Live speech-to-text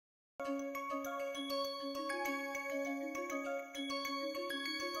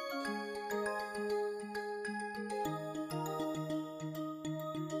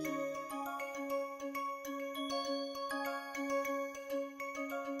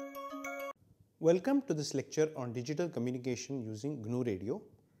Welcome to this lecture on digital communication using GNU Radio.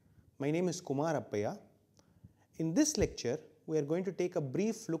 My name is Kumar Appaya. In this lecture, we are going to take a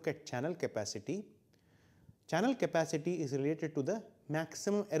brief look at channel capacity. Channel capacity is related to the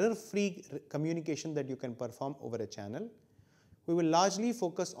maximum error-free communication that you can perform over a channel. We will largely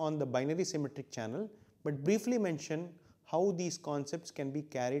focus on the binary symmetric channel, but briefly mention how these concepts can be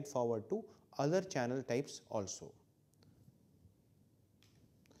carried forward to other channel types also.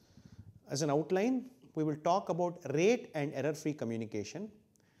 As an outline, we will talk about rate and error-free communication.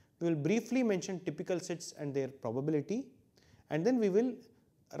 We will briefly mention typical sets and their probability, and then we will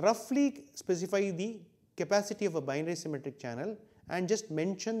roughly specify the capacity of a binary symmetric channel and just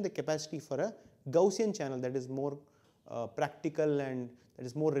mention the capacity for a Gaussian channel that is more practical and that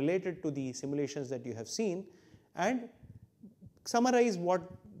is more related to the simulations that you have seen, and summarize what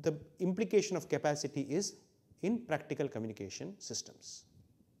the implication of capacity is in practical communication systems.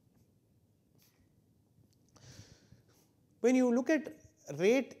 When you look at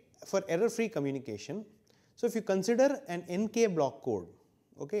rate for error-free communication, so if you consider an NK block code,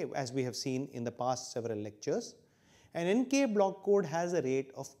 okay, as we have seen in the past several lectures, an NK block code has a rate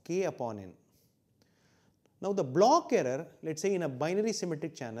of k upon n. Now the block error, let's say in a binary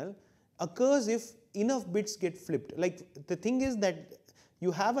symmetric channel, occurs if enough bits get flipped. Like the thing is that you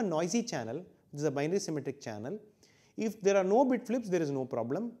have a noisy channel, this is a binary symmetric channel. If there are no bit flips, there is no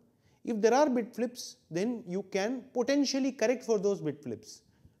problem. If there are bit flips, then you can potentially correct for those bit flips.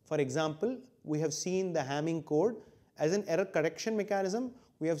 For example, we have seen the Hamming code as an error correction mechanism.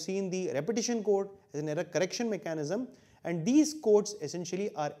 We have seen the repetition code as an error correction mechanism, and these codes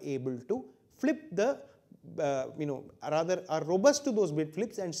essentially are able to flip the, rather are robust to those bit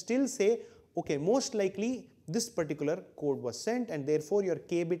flips and still say, okay, most likely this particular code was sent and therefore your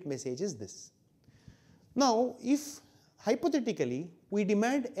k bit message is this. Now, if hypothetically, we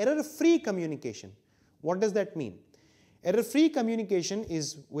demand error-free communication. What does that mean? Error-free communication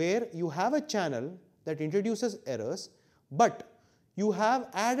is where you have a channel that introduces errors, but you have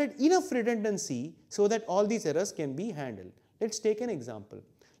added enough redundancy so that all these errors can be handled. Let's take an example.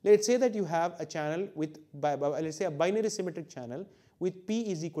 Let's say that you have a channel with, let's say a binary symmetric channel with p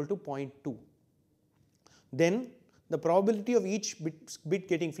is equal to 0.2. Then the probability of each bit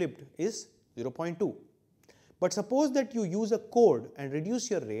getting flipped is 0.2. But suppose that you use a code and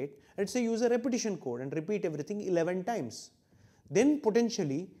reduce your rate, let's say use a repetition code and repeat everything 11 times. Then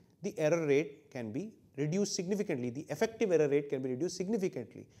potentially the error rate can be reduced significantly, the effective error rate can be reduced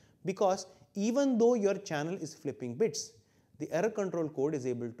significantly, because even though your channel is flipping bits, the error control code is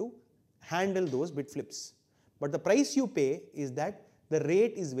able to handle those bit flips. But the price you pay is that the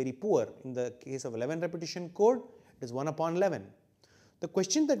rate is very poor. In the case of 11 repetition code, it is 1 upon 11. The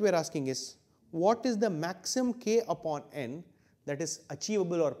question that we are asking is, what is the maximum k upon n that is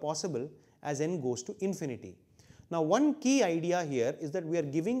achievable or possible as n goes to infinity? Now, one key idea here is that we are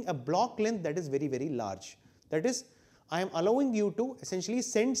giving a block length that is very, very large. That is, I am allowing you to essentially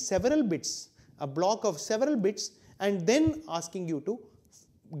send several bits, a block of several bits, and then asking you to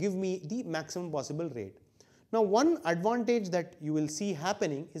give me the maximum possible rate. Now, one advantage that you will see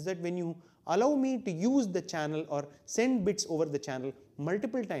happening is that when you allow me to use the channel or send bits over the channel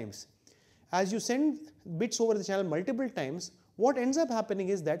multiple times, as you send bits over the channel multiple times, what ends up happening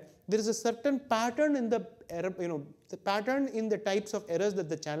is that there is a certain pattern in the error, the pattern in the types of errors that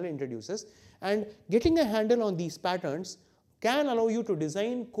the channel introduces, and getting a handle on these patterns can allow you to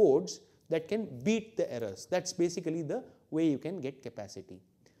design codes that can beat the errors. That's basically the way you can get capacity.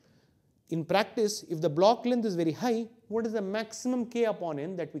 In practice, if the block length is very high, what is the maximum k upon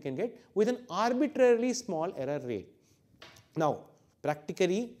n that we can get with an arbitrarily small error rate? Now,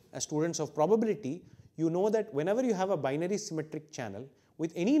 practically, as students of probability, you know that whenever you have a binary symmetric channel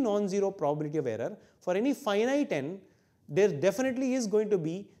with any non-zero probability of error, for any finite n, there definitely is going to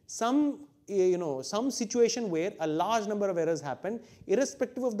be some situation where a large number of errors happen.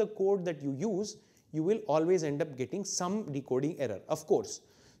 Irrespective of the code that you use, you will always end up getting some decoding error, of course.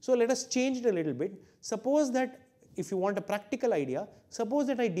 So let us change it a little bit. Suppose that if you want a practical idea, suppose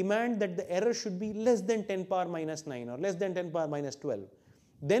that I demand that the error should be less than 10 power minus 9 or less than 10 power minus 12.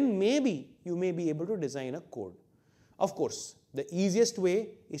 Then maybe you may be able to design a code. Of course, the easiest way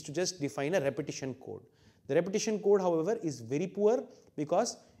is to just define a repetition code. The repetition code, however, is very poor,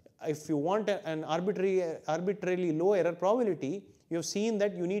 because if you want an arbitrarily low error probability, you have seen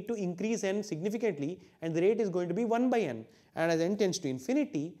that you need to increase n significantly and the rate is going to be 1 by n. And as n tends to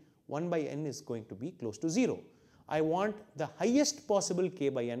infinity, 1 by n is going to be close to 0. I want the highest possible k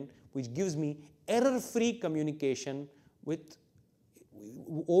by n, which gives me error-free communication with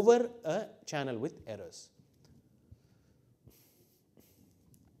over a channel with errors.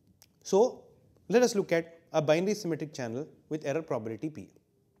 So let us look at a binary symmetric channel with error probability P.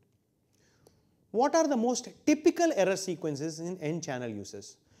 What are the most typical error sequences in n-channel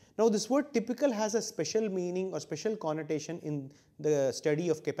uses? Now this word typical has a special meaning or special connotation in the study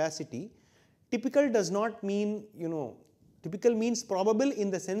of capacity. Typical does not mean, typical means probable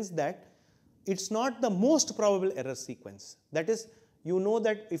in the sense that it's not the most probable error sequence. That is, you know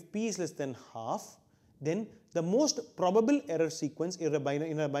that if P is less than half, then the most probable error sequence in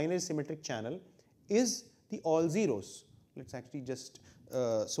a binary symmetric channel is the all zeros. Let's actually just,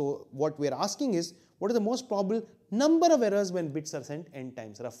 so what we are asking is, what is the most probable number of errors when bits are sent n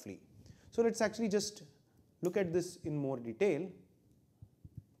times roughly? So let's actually just look at this in more detail.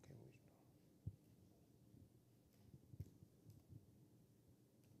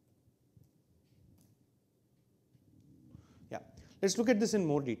 Yeah, let's look at this in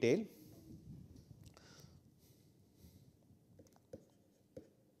more detail.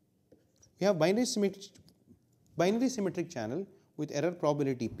 We have binary symmetric channel with error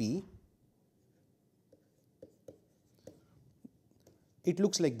probability P. It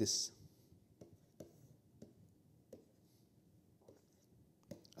looks like this.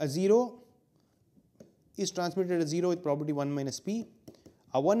 A 0 is transmitted as 0 with probability 1 minus P.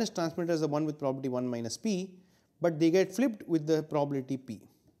 A 1 is transmitted as a 1 with probability 1 minus P, but they get flipped with the probability P.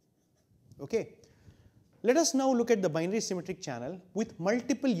 Okay. Let us now look at the binary symmetric channel with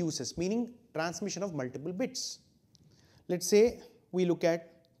multiple uses, meaning transmission of multiple bits. Let's say we look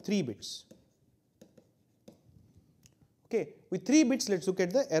at 3 bits. Okay, with 3 bits, let's look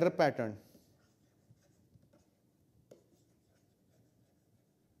at the error pattern.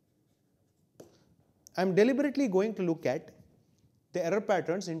 I am deliberately going to look at the error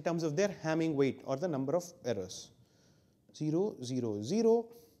patterns in terms of their Hamming weight or the number of errors. 0, 0, 0,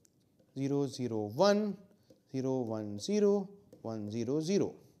 0, 0, 1, 0, 1, 0, 1, 0,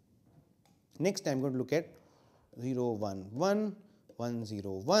 0. Next, I am going to look at 0, 1, 1, 1,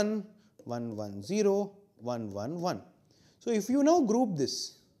 0, 1, 1, 1, 0, 1, 1, 1. So if you now group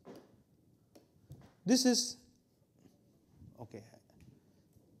this, this is, okay,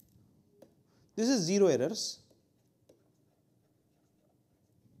 this is 0 errors,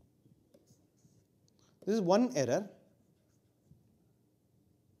 this is 1 error,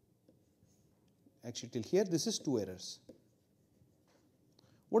 actually till here this is 2 errors.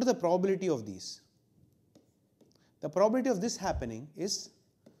 What is the probability of these? The probability of this happening is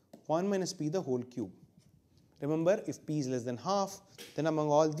 1 minus P the whole cube. Remember, if P is less than half, then among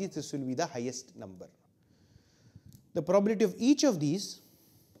all these this will be the highest number. The probability of each of these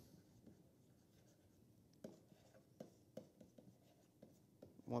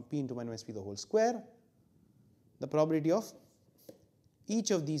P into 1 minus P the whole square, the probability of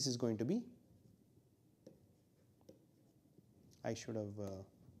each of these is going to be, I should have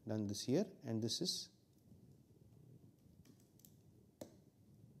done this here, and this is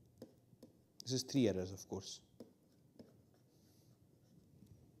 3 errors, of course.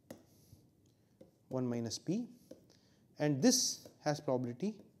 1 minus P, and this has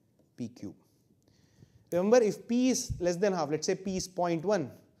probability P cube. Remember, if P is less than half, let's say P is 0.1,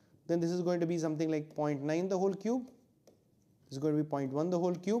 then this is going to be something like 0.9 the whole cube, this is going to be 0.1 the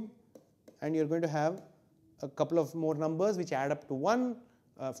whole cube, and you're going to have a couple of more numbers which add up to 1.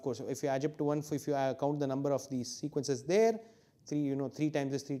 Of course, if you add up to 1, if you count the number of these sequences there, 3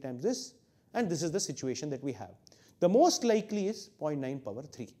 times this, 3 times this, and this is the situation that we have. The most likely is 0.9 power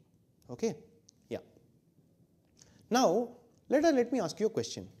 3. Okay? Yeah. Now, let me ask you a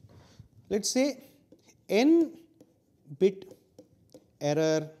question. Let's say n bit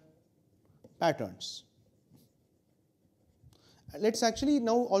error patterns. Let's actually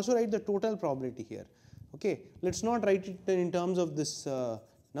now also write the total probability here. Okay, let's not write it in terms of this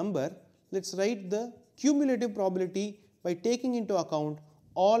number. Let's write the cumulative probability by taking into account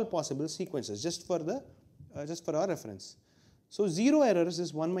all possible sequences, just for our reference. So 0 errors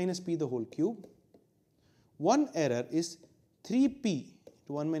is 1 minus P the whole cube. 1 error is 3P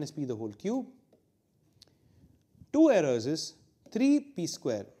to 1 minus P the whole cube. 2 errors is 3P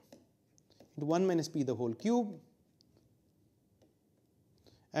square into 1 minus P the whole cube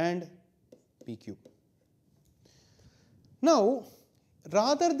and P cube. Now,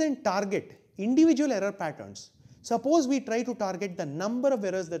 rather than target individual error patterns, suppose we try to target the number of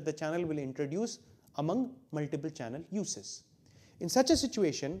errors that the channel will introduce among multiple channel uses. In such a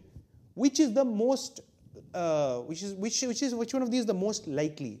situation, which is the most, which one of these is the most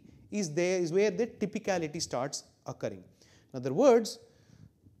likely is where the typicality starts occurring. In other words,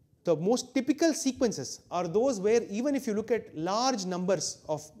 the most typical sequences are those where even if you look at large numbers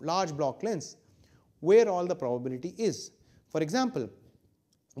of large block lengths, where all the probability is. For example,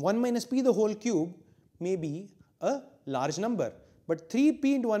 1 minus p the whole cube may be a large number, but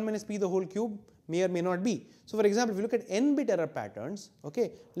 3p into 1 minus p the whole cube may or may not be. So, for example, if you look at n bit error patterns,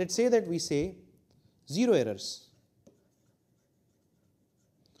 okay, let us say that we say 0 errors.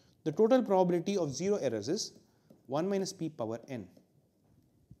 The total probability of 0 errors is 1 minus p power n.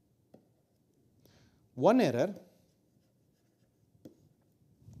 1 error,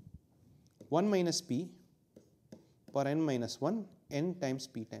 1 minus p power n minus 1, n times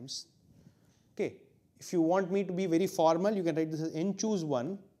p times. Okay. If you want me to be very formal, you can write this as n choose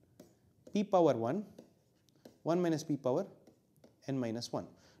 1, p power 1, 1 minus p power n minus 1.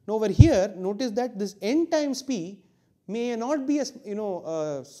 Now, over here, notice that this n times p may not be a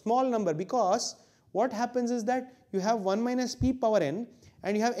a small number, because what happens is that you have 1 minus p power n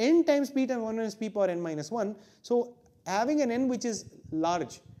and you have n times p times 1 minus p power n minus 1. So, having an n which is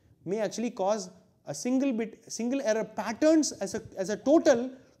large may actually cause a single error patterns as a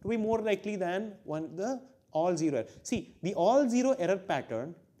total to be more likely than the all 0 error. See, the all 0 error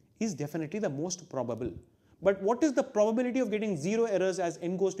pattern is definitely the most probable. But what is the probability of getting 0 errors as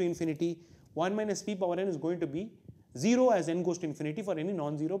n goes to infinity? 1 minus p power n is going to be 0 as n goes to infinity for any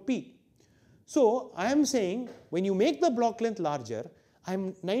non-zero p. So, I am saying when you make the block length larger, I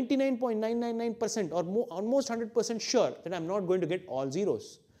am 99.999% or almost 100% sure that I am not going to get all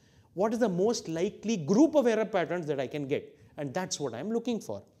zeros. What is the most likely group of error patterns that I can get? And that is what I am looking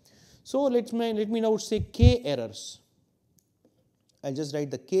for. So, let me now say k errors. I will just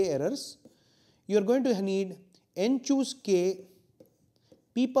write the k errors. You are going to need n choose k,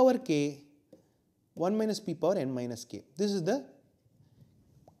 p power k, 1 minus p power n minus k. This is the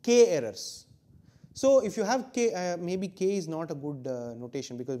k errors. So, if you have k, maybe k is not a good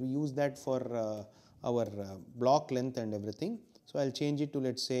notation, because we use that for our block length and everything. So, I will change it to,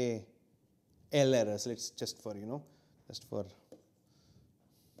 let us say, L errors. Let us just for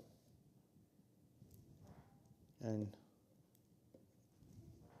and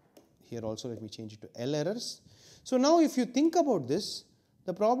here also let me change it to L errors. So, now if you think about this,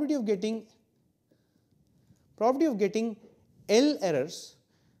 the probability of getting L errors,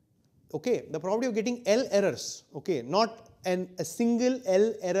 okay, the probability of getting L errors, okay, not a single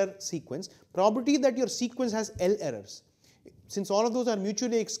L error sequence, probability that your sequence has L errors. Since all of those are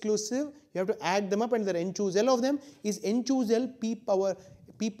mutually exclusive, you have to add them up, and the n choose L of them is n choose L p power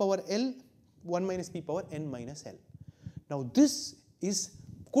L 1 minus p power n minus L. Now, this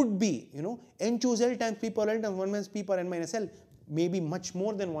could be n choose L times p power L times 1 minus p power n minus L, may be much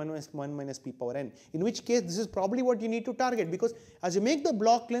more than 1 minus p power n, in which case this is probably what you need to target, because as you make the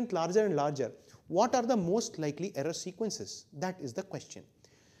block length larger and larger, what are the most likely error sequences? That is the question.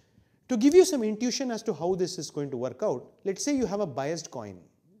 To give you some intuition as to how this is going to work out, let us say you have a biased coin.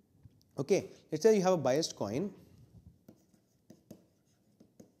 Okay, let us say you have a biased coin.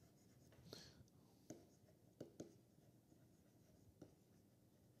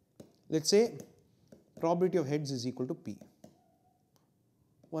 Let us say probability of heads is equal to p,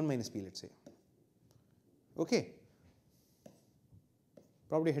 1 minus p, let us say. Okay,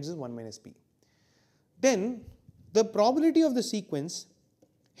 probability of heads is 1 minus p. Then the probability of the sequence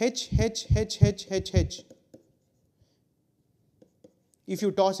H, if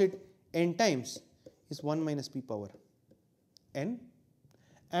you toss it n times, is 1 minus p power n.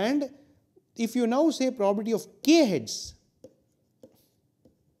 And if you now say probability of k heads,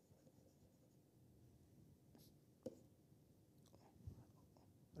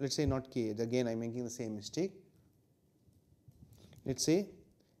 let us say not k, again I am making the same mistake. Let us say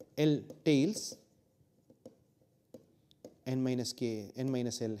L tails, n minus k, n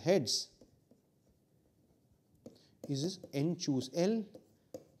minus L heads is n choose L,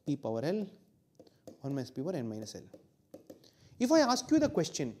 p power L, 1 minus p power n minus L. If I ask you the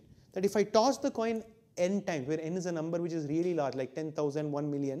question that if I toss the coin n times, where n is a number which is really large, like 10,000,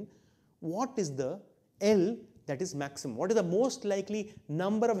 1 million, what is the L that is maximum? What is the most likely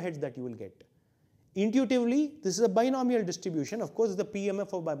number of heads that you will get? Intuitively, this is a binomial distribution. Of course, the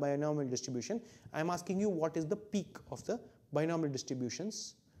PMF of binomial distribution. I am asking you what is the peak of the binomial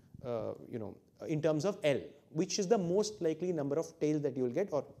distributions, in terms of L, which is the most likely number of tails that you will get,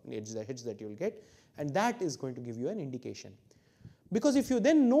 or heads that you will get, and that is going to give you an indication. Because if you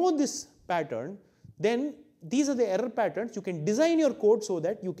then know this pattern, then these are the error patterns. You can design your code so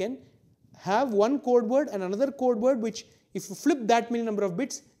that you can have one code word and another code word which, if you flip that many number of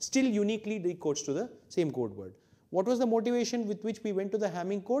bits, still uniquely decodes to the same code word. What was the motivation with which we went to the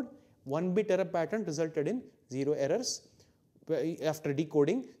Hamming code? 1 bit error pattern resulted in 0 errors after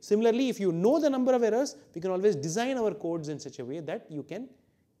decoding. Similarly, if you know the number of errors, we can always design our codes in such a way that you can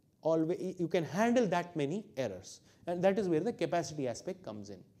always, you can handle that many errors, and that is where the capacity aspect comes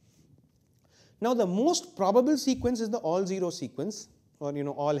in. Now the most probable sequence is the all zero sequence, or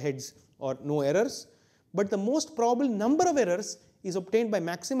all heads or no errors, but the most probable number of errors is obtained by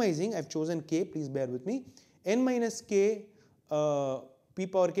maximizing, I have chosen k, please bear with me, n minus k p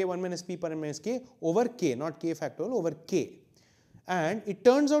power k 1 minus p power n minus k over k, not k factorial, over k, and it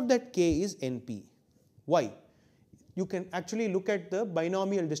turns out that k is np. Why? You can actually look at the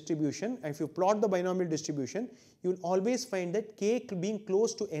binomial distribution, and if you plot the binomial distribution, you will always find that k being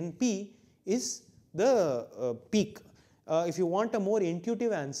close to np is the peak. If you want a more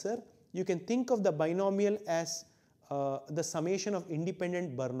intuitive answer, you can think of the binomial as the summation of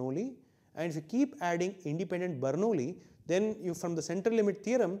independent Bernoulli, and if you keep adding independent Bernoulli, then you, from the central limit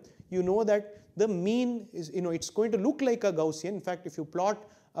theorem, you know that the mean is, it's going to look like a Gaussian. In fact, if you plot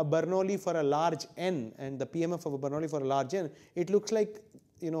a Bernoulli for a large n and the PMF of a Bernoulli for a large n, it looks like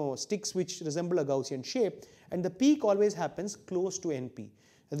sticks which resemble a Gaussian shape, and the peak always happens close to np.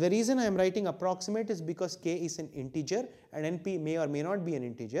 The reason I am writing approximate is because k is an integer and np may or may not be an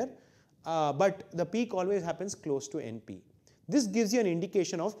integer, but the peak always happens close to np. This gives you an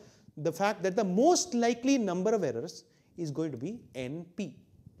indication of the fact that the most likely number of errors is going to be np.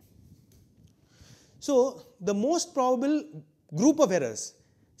 So the most probable group of errors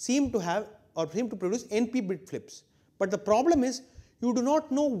seem to have or seem to produce np bit flips, but the problem is you do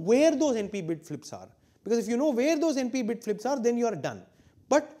not know where those np bit flips are, because if you know where those np bit flips are, then you are done.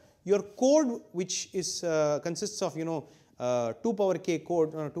 But your code, which is consists of 2 power k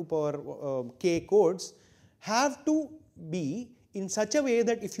code, 2 power k codes, have to be in such a way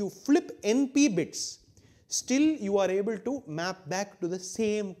that if you flip np bits, still you are able to map back to the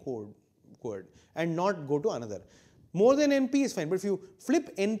same code and not go to another. More than np is fine, but if you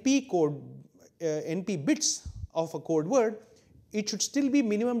flip np code, np bits of a code word, it should still be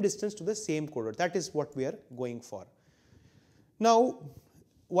minimum distance to the same code word. That is what we are going for. Now,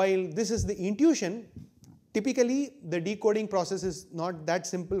 while this is the intuition, typically the decoding process is not that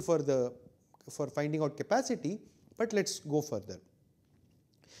simple for finding out capacity, but let's go further.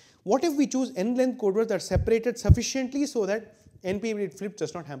 What if we choose n length code words that are separated sufficiently so that np bit flip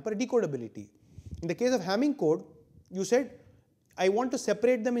does not hamper decodability? In the case of Hamming code, you said I want to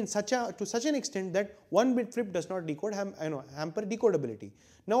separate them in to such an extent that one bit flip does not hamper decodability.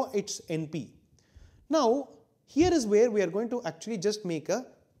 Now it's np. Now here is where we are going to actually just make a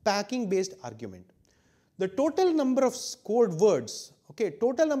packing based argument. The total number of code words,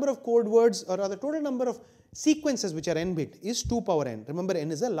 total number of code words, or rather total number of sequences which are n bit is 2 power n. Remember, n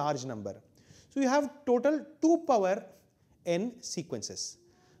is a large number. So you have total 2 power n sequences.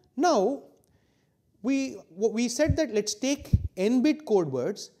 Now we said that let's take n bit code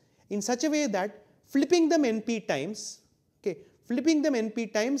words in such a way that flipping them np times, flipping them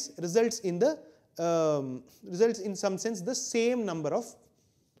np times results in some sense the same number of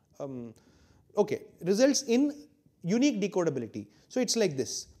results in unique decodability. So it's like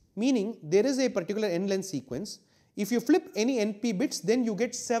this, meaning there is a particular n length sequence. If you flip any np bits, then you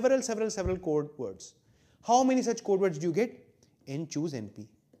get several code words. How many such code words do you get? N choose np.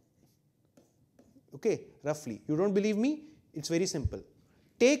 Roughly. You don't believe me? It's very simple.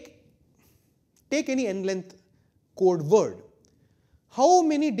 Take any n length code word. How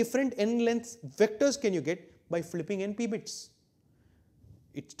many different n length vectors can you get by flipping np bits?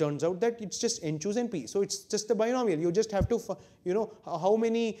 It turns out that it's just n choose np. So it's just a binomial. You just have to, how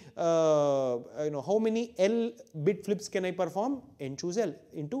many L bit flips can I perform? N choose L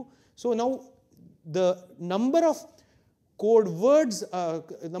into. So now the number of code words,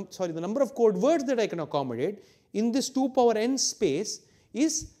 the number of code words that I can accommodate in this 2 power n space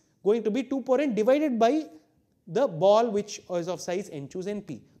is going to be 2 power n divided by the ball which is of size n choose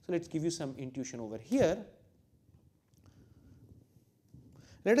np. So let's give you some intuition over here.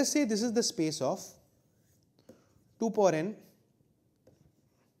 Let us say this is the space of 2 power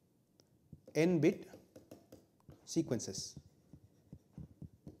n bit sequences.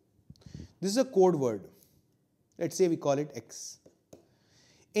 This is a code word. Let's say we call it x.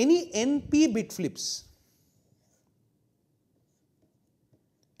 Any np bit flips,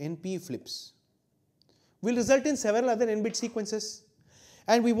 will result in several other n bit sequences,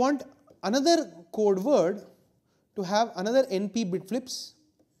 and we want another code word to have another np bit flips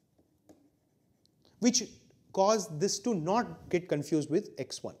which cause this to not get confused with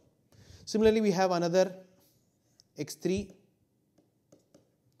x1. Similarly, we have another x3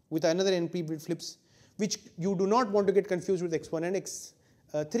 with another np bit flips which you do not want to get confused with x1 and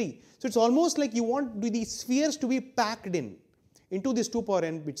x3. So it's almost like you want these spheres to be packed into these 2 power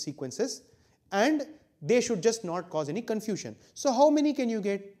n bit sequences, and they should just not cause any confusion. So how many can you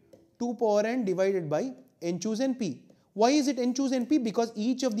get? 2 power n divided by n choose np. Why is it n choose np? Because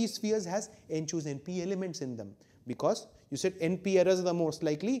each of these spheres has n choose np elements in them. Because you said np errors are the most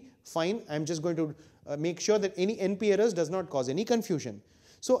likely, fine, I am just going to make sure that any np errors does not cause any confusion.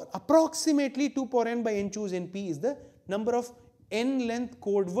 So approximately 2 power n by n choose np is the number of n length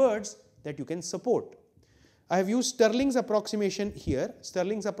code words that you can support. I have used Stirling's approximation here.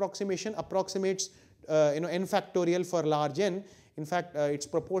 Stirling's approximation approximates n factorial for large n. In fact, it's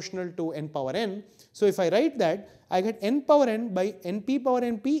proportional to n power n. So if I write that, I get n power n by np power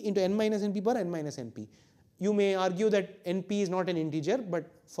np into n minus np power n minus np. You may argue that np is not an integer, but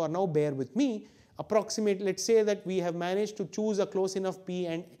for now bear with me. Approximate, let's say that we have managed to choose a close enough p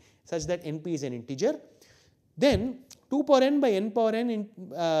and such that np is an integer. Then 2 power n by n power n,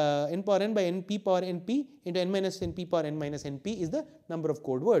 n power n by np power np into n minus np power n minus np is the number of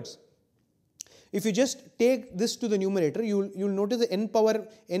code words. If you just take this to the numerator, you will notice the n power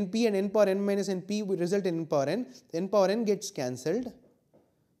np and n power n minus np will result in n power n. The n power n gets cancelled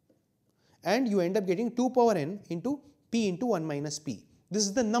and you end up getting 2 power n into p into 1 minus p. This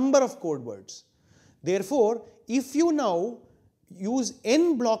is the number of code words. Therefore, if you now use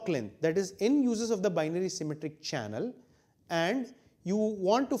n block length, that is n uses of the binary symmetric channel, and you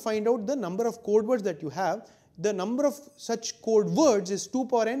want to find out the number of code words that you have, the number of such code words is 2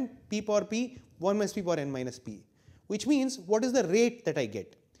 power n p power p 1 minus p power n minus p, which means what is the rate that I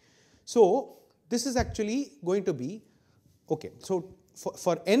get. So this is actually going to be, okay, so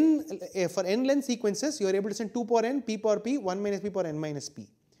for n length sequences you are able to send 2 power n p power p 1 minus p power n minus p.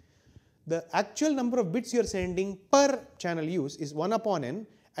 The actual number of bits you are sending per channel use is 1 upon n,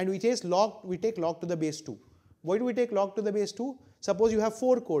 and we take log to the base 2. Why do we take log to the base 2? Suppose you have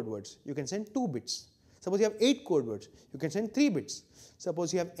 4 code words, you can send 2 bits. Suppose you have 8 code words, you can send 3 bits.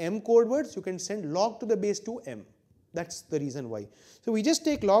 Suppose you have m code words, you can send log to the base 2 m. That's the reason why. So we just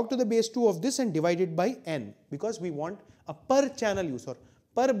take log to the base 2 of this and divide it by n, because we want a per channel use or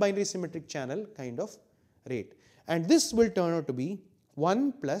per binary symmetric channel kind of rate. And this will turn out to be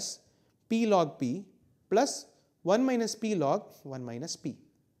 1 plus p log p plus 1 minus p log 1 minus p.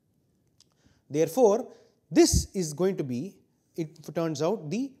 Therefore, this is going to be, it turns out,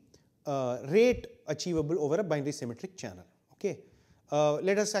 the rate achievable over a binary symmetric channel. Okay.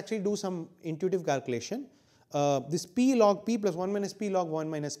 Let us actually do some intuitive calculation. This p log p plus 1 minus p log 1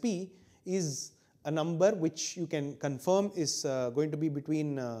 minus p is a number which you can confirm is going to be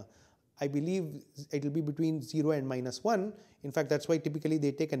between, I believe it will be between 0 and minus 1. In fact, that's why typically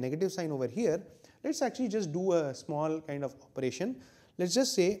they take a negative sign over here. Let's actually just do a small kind of operation. Let's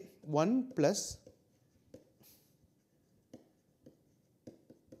just say 1 plus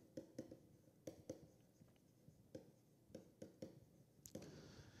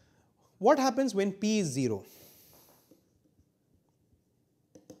what happens when p is 0?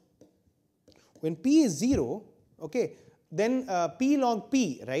 When p is 0, okay, then p log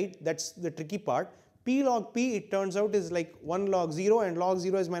p, right, that's the tricky part. P log p, it turns out, is like 1 log 0, and log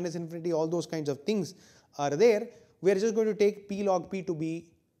 0 is minus infinity, all those kinds of things are there. We are just going to take p log p to be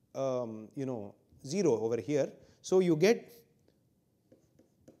 0 over here. So you get,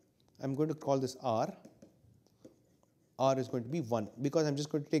 I am going to call this r. R is going to be 1, because I am just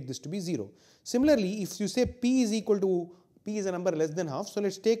going to take this to be 0. Similarly, if you say p is equal to, p is a number less than half, so let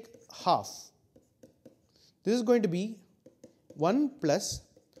us take half. This is going to be 1 plus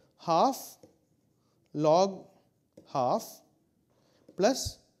half log half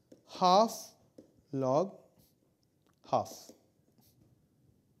plus half log half,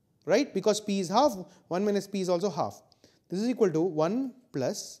 right, because p is half, 1 minus p is also half. This is equal to 1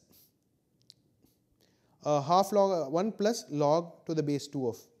 plus half log 1 plus log to the base 2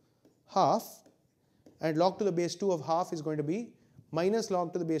 of half, and log to the base 2 of half is going to be minus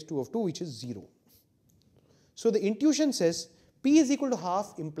log to the base 2 of 2, which is 0. So the intuition says p is equal to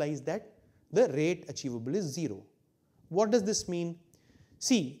half implies that the rate achievable is 0. What does this mean?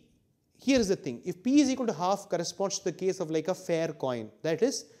 See, here is the thing. If p is equal to half corresponds to the case of like a fair coin, that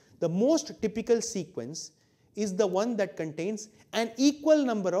is, the most typical sequence is the one that contains an equal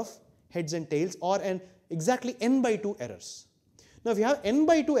number of heads and tails, or an exactly n by 2 errors. Now, if you have n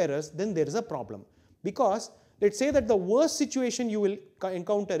by 2 errors, then there is a problem, because let's say that the worst situation you will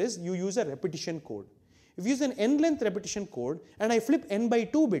encounter is you use a repetition code. If you use an n length repetition code and I flip n by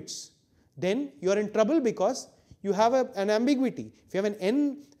 2 bits, then you are in trouble because you have an ambiguity.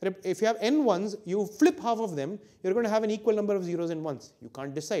 If you have n ones, you flip half of them, you're going to have an equal number of zeros and ones. You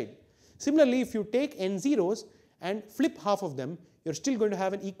can't decide. Similarly, if you take n zeros and flip half of them, you're still going to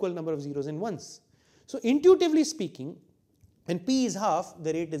have an equal number of zeros and ones. So intuitively speaking, when p is half,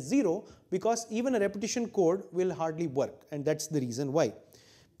 the rate is 0, because even a repetition code will hardly work, and that's the reason why.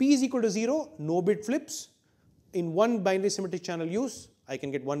 P is equal to 0, no bit flips. In one binary symmetric channel use, I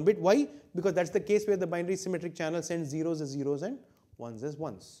can get 1 bit. Why? Because that's the case where the binary symmetric channel sends zeros as zeros and ones as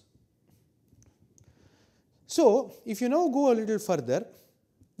ones. So if you now go a little further,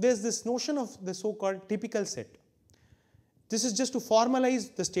 there's this notion of the so-called typical set. This is just to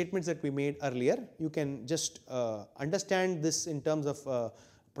formalize the statements that we made earlier. You can just understand this in terms of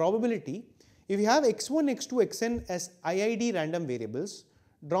probability. If you have x1, x2, xn as IID random variables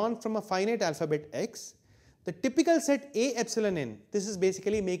drawn from a finite alphabet x, the typical set A epsilon n, this is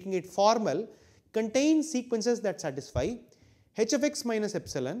basically making it formal, contains sequences that satisfy h of x minus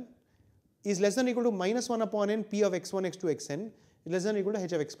epsilon is less than or equal to minus 1 upon n p of x1, x2, xn is less than or equal to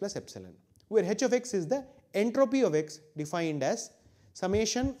h of x plus epsilon, where h of x is the entropy of x defined as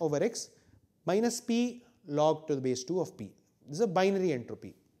summation over x minus p log to the base 2 of p. This is a binary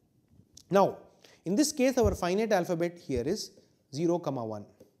entropy. Now, in this case, our finite alphabet here is 0, 1,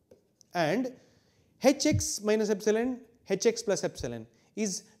 and hx minus epsilon, hx plus epsilon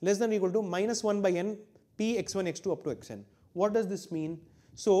is less than or equal to minus 1 by n p x1, x2 up to xn. What does this mean?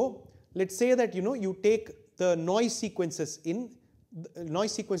 So let's say that you take the noise sequences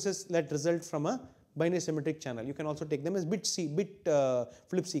that result from a binary symmetric channel. You can also take them as bit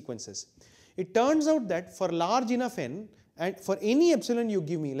flip sequences. It turns out that for large enough n, and for any epsilon you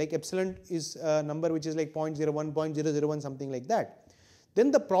give me, like epsilon is a number which is like 0.01, 0.001, something like that,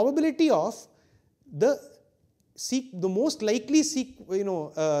 then the probability of the most likely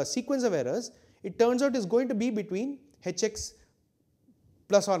sequence of errors, it turns out is going to be between hx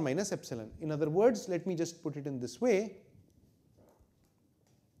plus or minus epsilon. In other words, let me just put it in this way.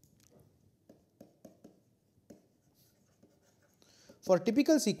 For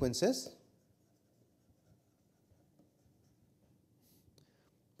typical sequences,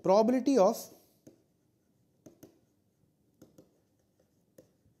 probability of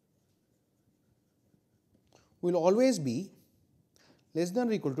will always be less than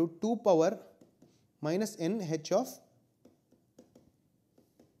or equal to 2 power minus n h of,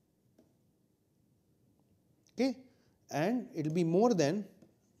 okay, and it will be more than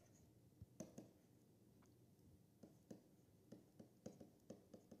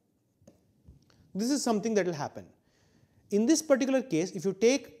this is something that will happen. In this particular case, if you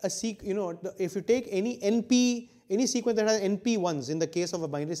take if you take any sequence that has NP ones in the case of a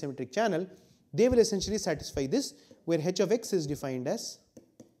binary symmetric channel, they will essentially satisfy this, where h of x is defined as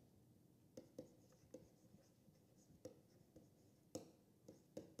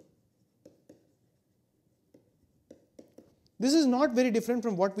this is not very different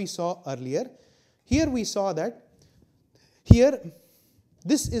from what we saw earlier. Here we saw that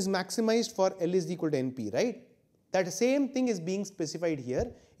this is maximized for L is equal to NP, right? That same thing is being specified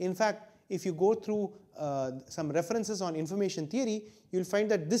here. In fact, if you go through some references on information theory, you will find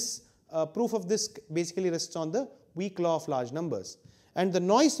that this proof of this basically rests on the weak law of large numbers. And the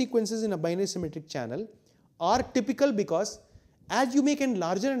noise sequences in a binary symmetric channel are typical because as you make n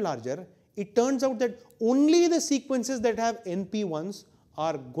larger and larger, it turns out that only the sequences that have NP ones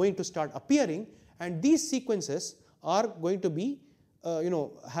are going to start appearing, and these sequences are going to be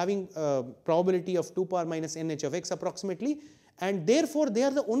having a probability of 2 power minus n h of x approximately, and therefore they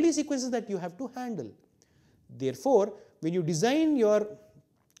are the only sequences that you have to handle. Therefore, when you design your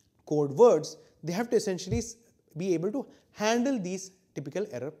code words, they have to essentially be able to handle these typical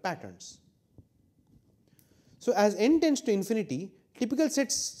error patterns. So as n tends to infinity, typical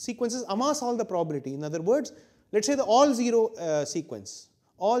set sequences amass all the probability. In other words, let's say the all zero sequence,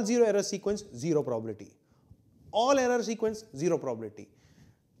 all zero error sequence, 0 probability. All error sequence, 0 probability.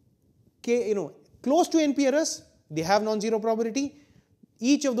 Close to NP errors, they have non-zero probability.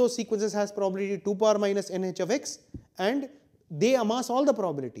 Each of those sequences has probability 2 power minus nh of x, and they amass all the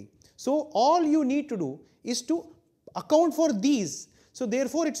probability. So all you need to do is to account for these. So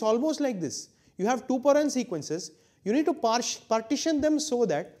therefore, it's almost like this. You have 2 power n sequences. You need to partition them so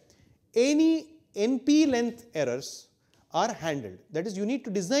that any NP length errors are handled. That is, you need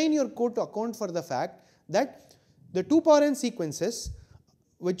to design your code to account for the fact that the 2 power n sequences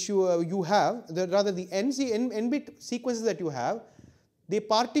which you have, rather the n bit sequences that you have, they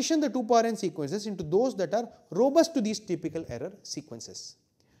partition the 2 power n sequences into those that are robust to these typical error sequences.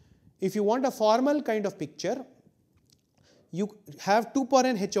 If you want a formal kind of picture, you have 2 power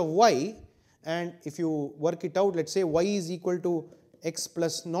n h of y, and if you work it out, let's say y is equal to x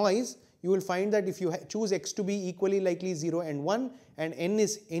plus noise, you will find that if you choose x to be equally likely 0 and 1, and n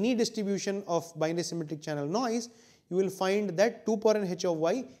is any distribution of binary symmetric channel noise, you will find that 2 power n h of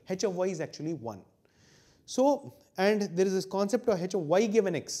y is actually 1. So, and there is this concept of h of y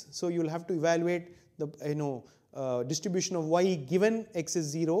given x. So you will have to evaluate the distribution of y given x is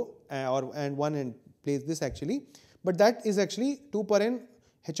 0 and 1 and place this actually, but that is actually 2 power n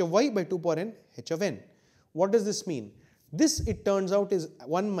h of y by 2 power n h of n. What does this mean? This, it turns out, is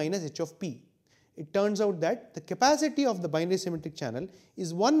 1 minus h of p. It turns out that the capacity of the binary symmetric channel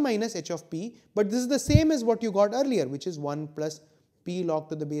is 1 minus h of p, but this is the same as what you got earlier, which is 1 plus p log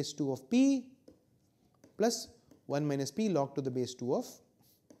to the base 2 of p plus 1 minus p log to the base 2 of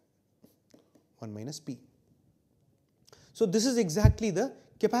 1 minus p. So this is exactly the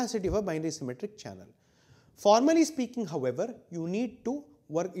capacity of a binary symmetric channel. Formally speaking, however, you need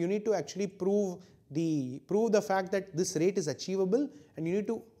to actually prove the fact that this rate is achievable, and you need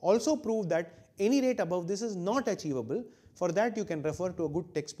to also prove that any rate above this is not achievable. For that, you can refer to a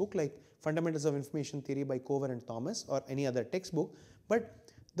good textbook like Fundamentals of Information Theory by Cover and Thomas, or any other textbook. But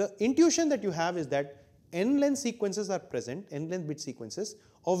the intuition that you have is that n-length sequences are present, n-length bit sequences.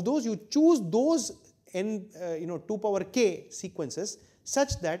 Of those, you choose those n 2 power k sequences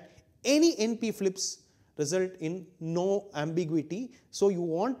such that any NP flips result in no ambiguity. So you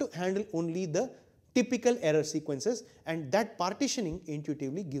want to handle only the typical error sequences, and that partitioning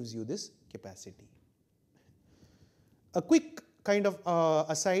intuitively gives you this capacity. A quick kind of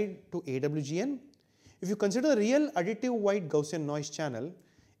aside to AWGN. If you consider a real additive wide Gaussian noise channel,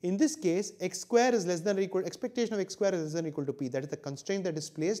 in this case x square is less than or equal, expectation of x square is less than or equal to p. That is the constraint that is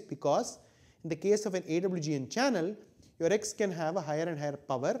placed, because in the case of an AWGN channel, your x can have a higher and higher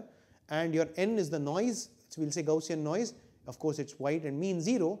power, and your n is the noise, so we will say Gaussian noise. Of course, it is wide and mean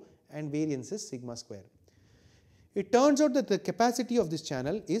 0, and variance is sigma square. It turns out that the capacity of this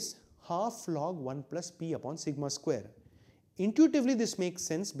channel is half log 1 plus p upon sigma square. Intuitively, this makes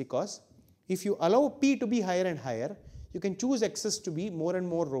sense, because if you allow p to be higher and higher, you can choose x's to be more and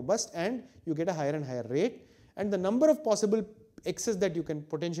more robust, and you get a higher and higher rate, and the number of possible x's that you can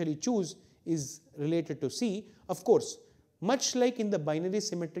potentially choose is related to c. Of course, much like in the binary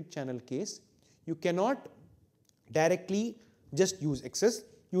symmetric channel case, you cannot directly just use x's.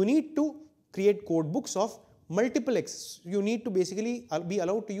 You need to create code books of multiple x's. You need to basically be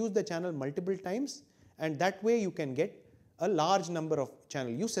allowed to use the channel multiple times, and that way you can get a large number of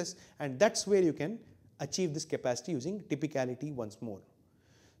channel uses, and that's where you can achieve this capacity using typicality once more.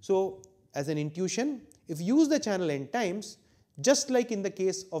 So as an intuition, if you use the channel n times, just like in the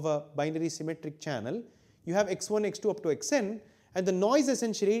case of a binary symmetric channel, you have x1, x2 up to xn, and the noise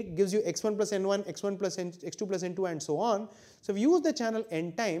essentially gives you x1 plus n1, x1 plus x2 plus n2, and so on. So if you use the channel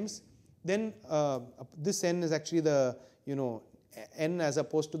n times, then this n is actually the n as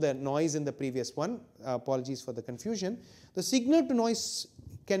opposed to the noise in the previous one. Apologies for the confusion. The signal to noise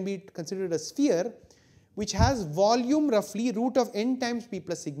can be considered a sphere which has volume roughly root of n times p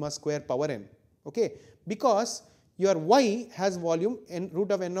plus sigma square power n. Okay, because your y has volume n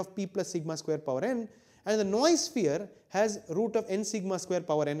root of n of p plus sigma square power n, and the noise sphere has root of n sigma square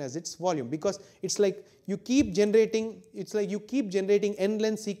power n as its volume, because it's like you keep generating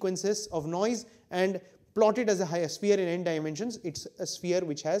n-length sequences of noise and plot it as a sphere in n dimensions. It's a sphere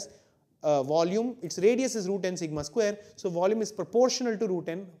which has volume, its radius is root n sigma square, so volume is proportional to root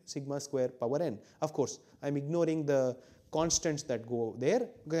n sigma square power n. Of course, I am ignoring the constants that go there,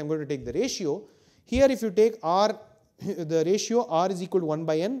 because I am going to take the ratio. Here if you take r, the ratio r is equal to 1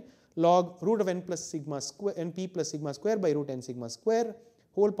 by n log root of n plus sigma square, np plus sigma square by root n sigma square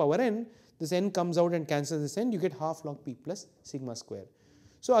whole power n. This n comes out and cancels this n, you get half log p plus sigma square.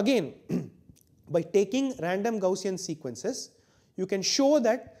 So again, by taking random Gaussian sequences, you can show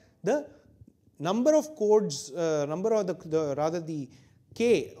that the number of codes, the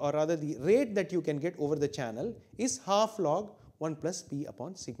k, or rather the rate that you can get over the channel is half log 1 plus p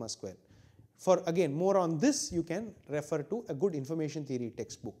upon sigma square. For again, more on this, you can refer to a good information theory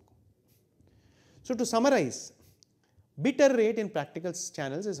textbook. So to summarize, bit error rate in practical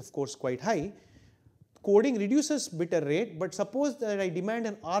channels is of course quite high. Coding reduces bit error rate, but suppose that I demand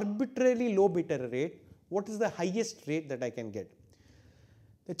an arbitrarily low bit error rate, what is the highest rate that I can get?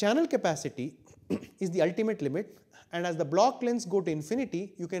 The channel capacity is the ultimate limit, and as the block lengths go to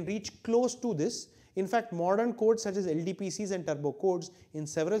infinity, you can reach close to this. In fact, modern codes such as LDPCs and turbo codes in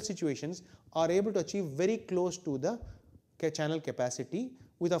several situations are able to achieve very close to the channel capacity,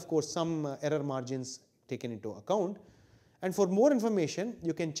 with of course some error margins taken into account. And for more information,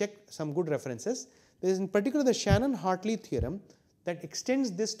 you can check some good references. There is in particular the Shannon-Hartley theorem that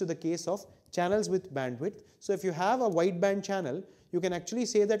extends this to the case of channels with bandwidth. So if you have a wideband channel, you can actually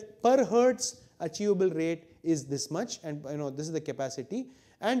say that per hertz achievable rate is this much, and this is the capacity.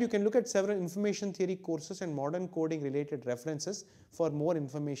 And you can look at several information theory courses and modern coding related references for more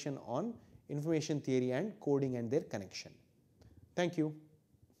information on information theory and coding and their connection. Thank you.